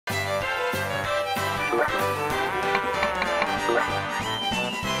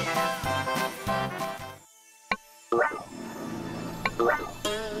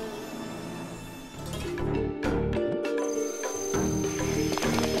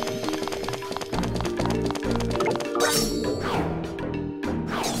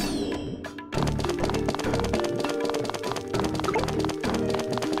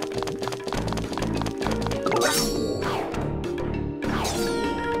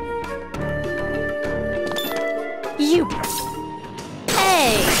You...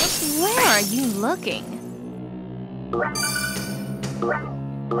 Hey, where are you looking?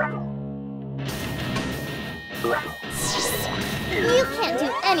 You can't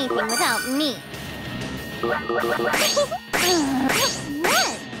do anything without me.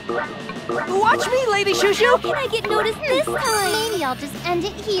 Watch me, Lady Shushu! How can I get noticed this time? Maybe I'll just end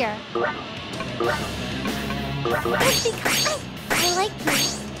it here. It's because I like you.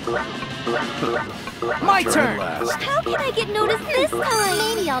 My turn! How can I get noticed this time?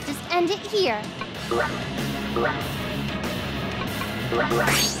 Maybe I'll just end it here.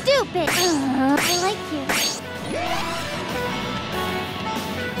 Stupid! I like you.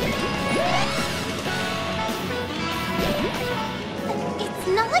 It's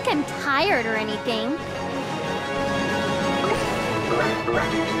not like I'm tired or anything.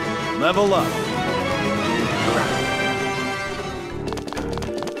 Level up.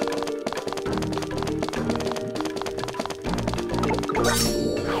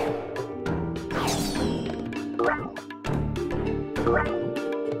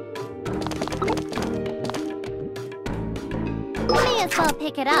 May as well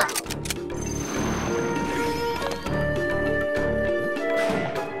pick it up.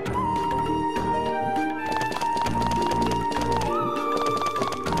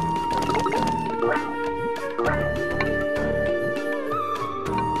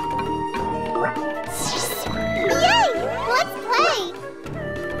 Yay! Let's play!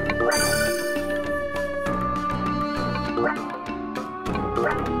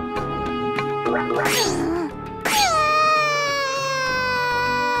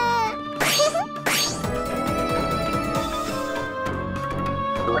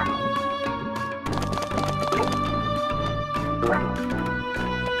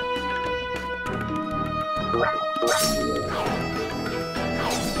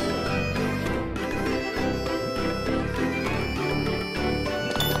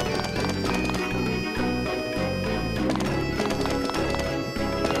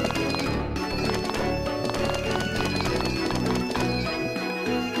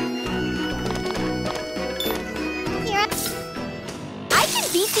 I can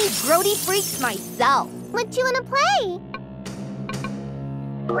beat these grody freaks myself. What you wanna play?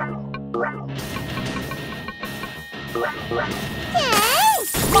 Yay!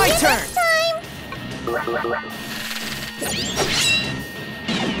 My See you turn. next time.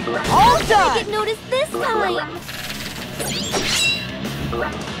 All I done! get noticed this time.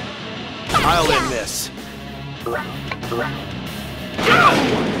 I'll end this.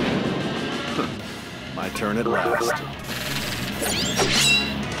 My turn at last.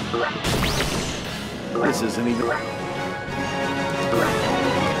 This isn't even...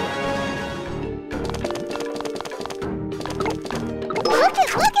 Look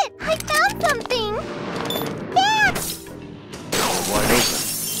it! I found something. Dad! wide open.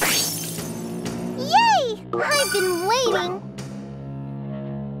 Yay! I've been waiting.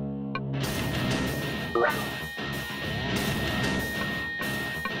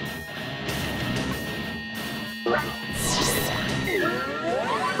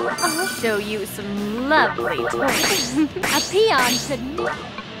 I'll show you some lovely toys. A peon should...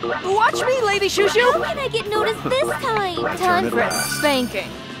 Watch me, Lady Shushu! How can I get noticed this time? My Time turn for a at last. spanking.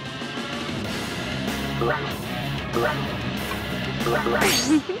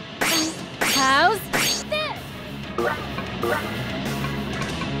 How's this?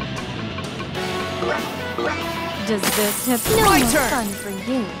 Does this have no My more turn. fun for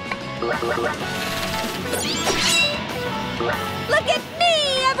you? Look at me,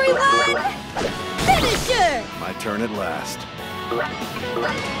 everyone! Finisher! My turn at last.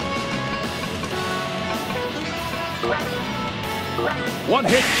 One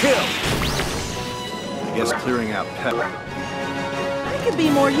hit kill! I guess clearing out Pepper. I could be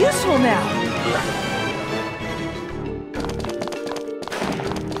more useful now.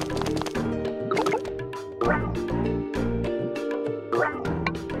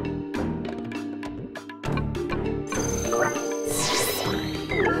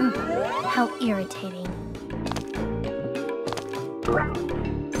 How irritating.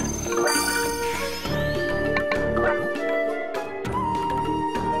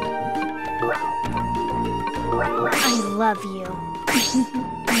 I love you.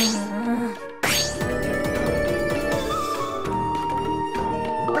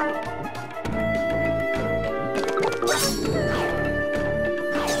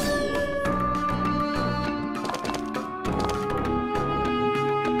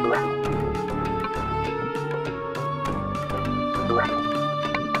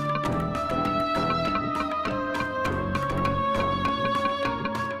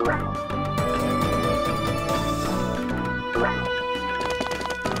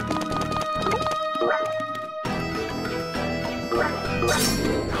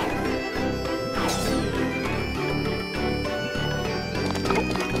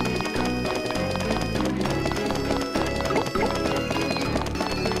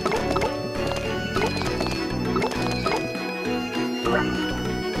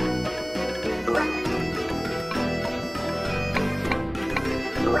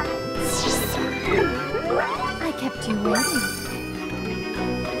 I kept you waiting.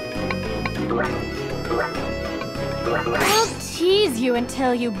 I'll tease you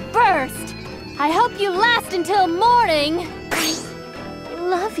until you burst. I hope you last until morning. I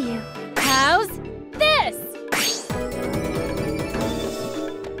love you. How's this?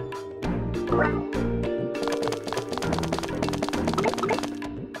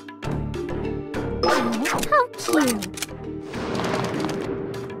 How cute.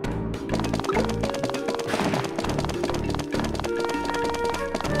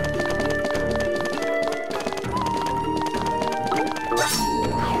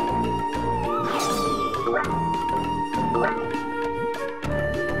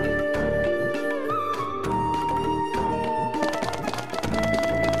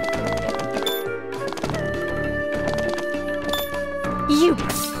 You!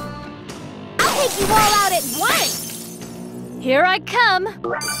 I'll take you all out at once! Here I come!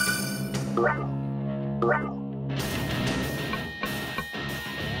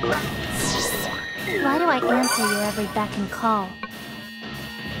 Why do I answer your every beck and call?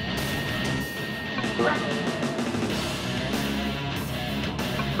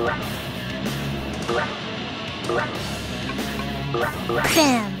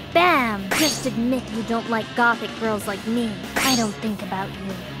 Bam! Bam! Just admit you don't like gothic girls like me. I don't think about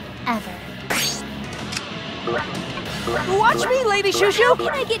you. Ever. Watch me, Lady Shushu! How can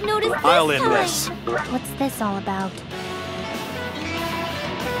I get noticed this I'll end time? this. What's this all about?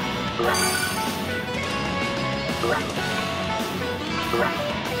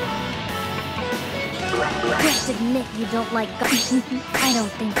 Just admit you don't like I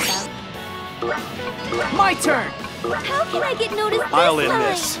don't think about. My turn! How can I get noticed this I'll time? end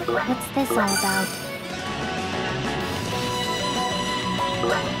this. What's this all about?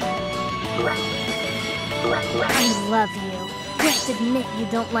 I love you. Just admit you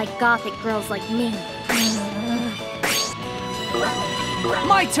don't like gothic girls like me.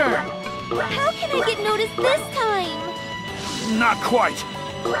 My turn! How can I get noticed this time? Not quite.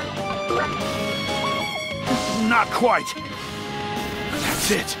 Not quite.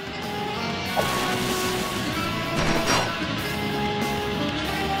 That's it.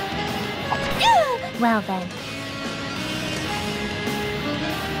 Well then.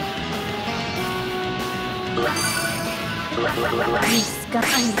 You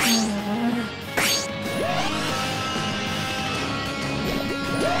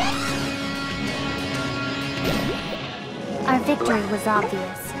Our victory was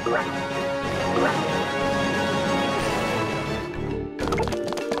obvious.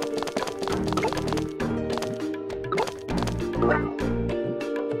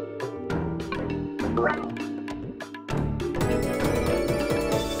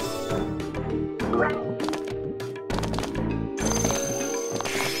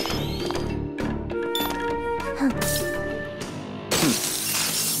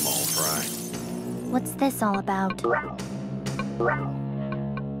 Small fry. What's this all about?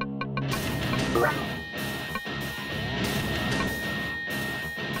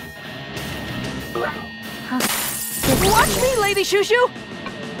 Huh. Watch me, Lady Shushu!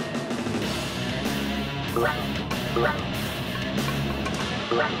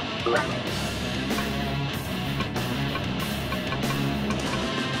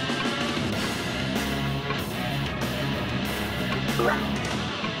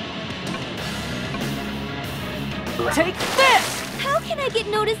 Take this! How can I get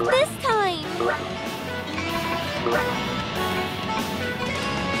noticed this time?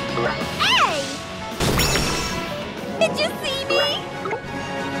 Hey! Did you see me?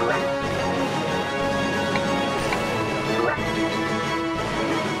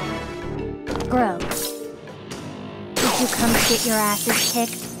 Gross. Did you come to get your asses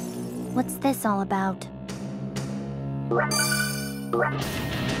kicked? What's this all about?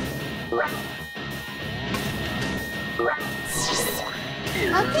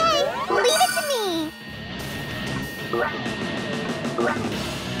 Okay, leave it to me.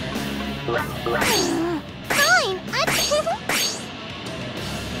 Fine,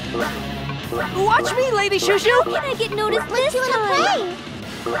 Watch me, Lady Shushu! How can I get noticed this time?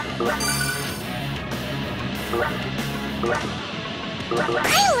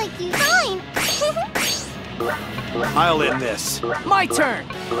 I like you. Fine. I'll end this. My turn!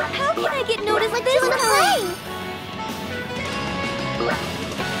 How can I get noticed this time?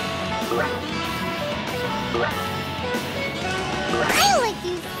 I like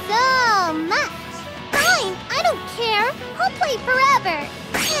you so much. Fine, I don't care. I'll play forever.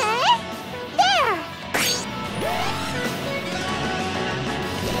 There.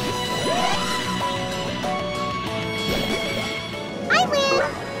 I win.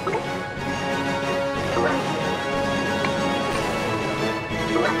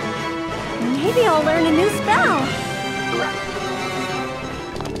 Maybe I'll learn a new spell.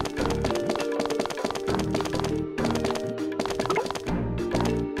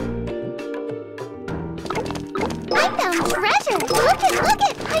 I found treasure! Look it, look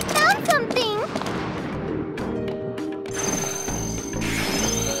it! I found something!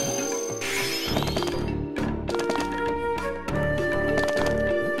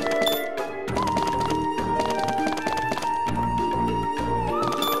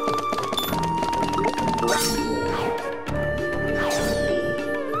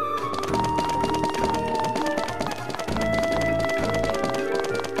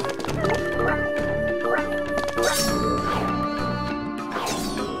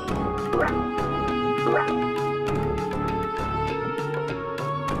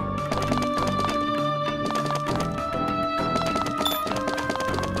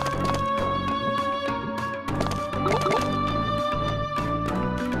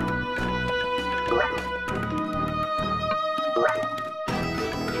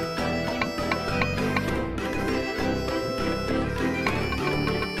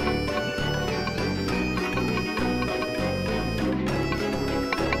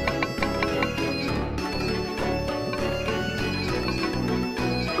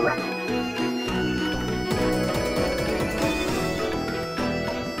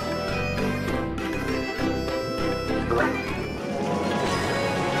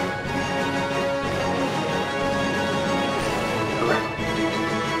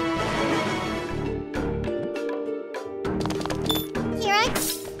 Here I...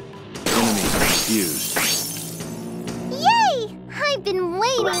 Enemy confused. Yay! I've been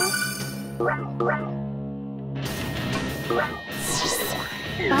waiting.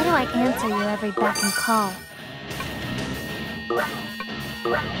 Why do I answer you every beck and call?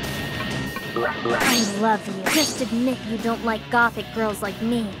 I love you. Just admit you don't like gothic girls like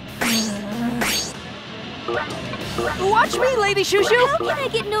me. Watch me, Lady Shushu! How can I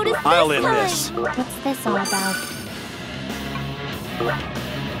get noticed this I'll end time? this. What's this all about?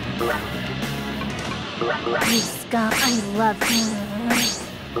 You scum. I love you.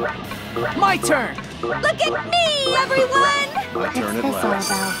 My turn! Look at me, everyone! My turn at What's this all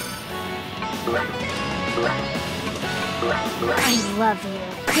last. about? I love you.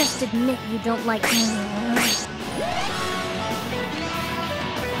 Just admit you don't like me.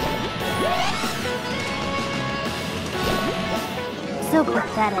 So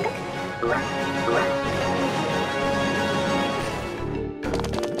pathetic.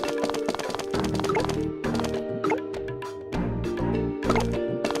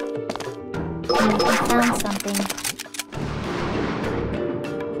 I found something.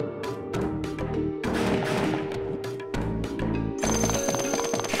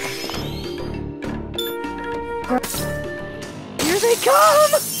 Here they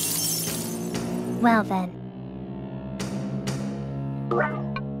come! Well then.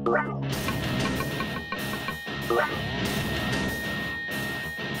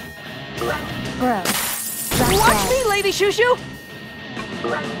 Gross. Drop Watch dead. me, Lady Shushu!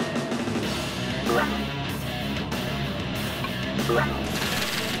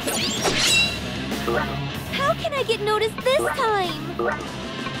 How can I get noticed this time?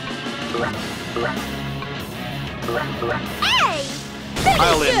 Hey!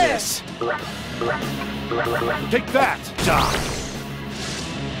 I'll end Finisher! this. Take that. Die.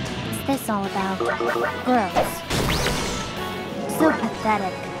 What's this all about? Gross. So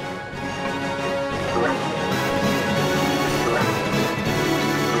pathetic.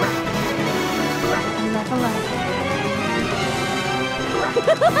 Level up.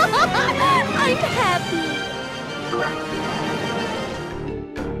 I'm happy.